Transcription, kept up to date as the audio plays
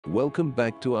Welcome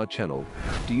back to our channel.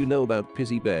 Do you know about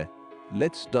Pizzly Bear?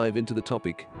 Let's dive into the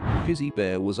topic. Pizzly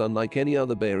Bear was unlike any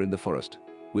other bear in the forest.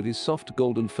 With his soft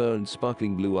golden fur and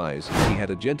sparkling blue eyes, he had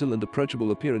a gentle and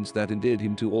approachable appearance that endeared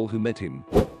him to all who met him.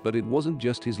 But it wasn't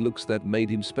just his looks that made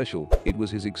him special, it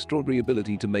was his extraordinary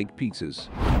ability to make pizzas.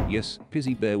 Yes,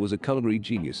 Pizzly Bear was a culinary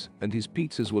genius, and his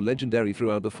pizzas were legendary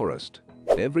throughout the forest.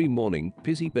 Every morning,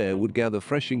 Pizzly Bear would gather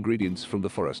fresh ingredients from the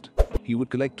forest. He would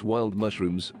collect wild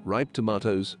mushrooms, ripe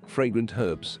tomatoes, fragrant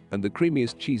herbs, and the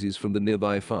creamiest cheeses from the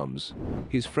nearby farms.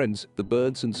 His friends, the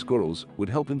birds and squirrels, would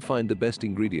help him find the best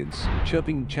ingredients,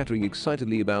 chirping and chattering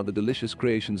excitedly about the delicious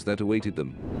creations that awaited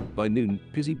them. By noon,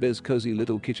 Pizzly Bear's cozy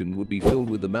little kitchen would be filled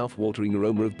with the mouth-watering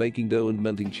aroma of baking dough and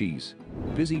melting cheese.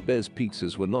 Pizzly Bear's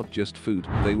pizzas were not just food,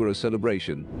 they were a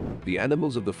celebration. The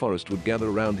animals of the forest would gather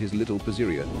around his little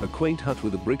pizzeria, a quaint hut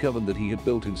with a brick oven that he had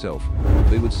built himself.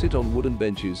 They would sit on wooden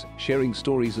benches, sharing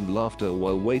stories and laughter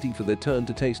while waiting for their turn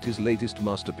to taste his latest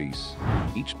masterpiece.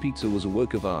 Each pizza was a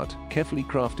work of art, carefully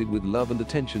crafted with love and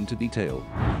attention to detail.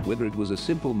 Whether it was a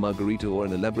simple margarita or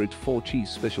an elaborate 4-cheese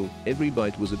special, every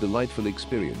bite was a delightful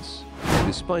experience.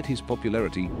 Despite his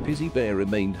popularity, Pizzly Bear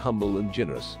remained humble and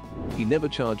generous. He never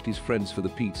charged his friends for the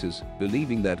pizzas,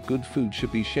 believing that good food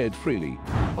should be shared freely.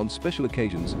 On special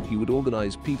occasions, he would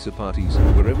organize pizza parties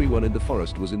where everyone in the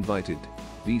forest was invited.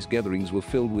 These gatherings were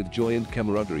filled with joy and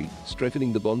camaraderie,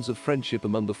 strengthening the bonds of friendship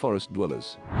among the forest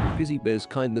dwellers. Pizzly Bear's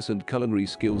kindness and culinary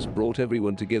skills brought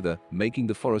everyone together, making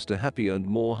the forest a happier and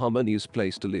more harmonious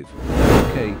place to live.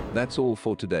 Okay, that's all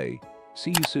for today.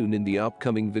 See you soon in the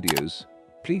upcoming videos.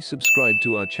 Please subscribe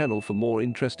to our channel for more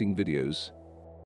interesting videos.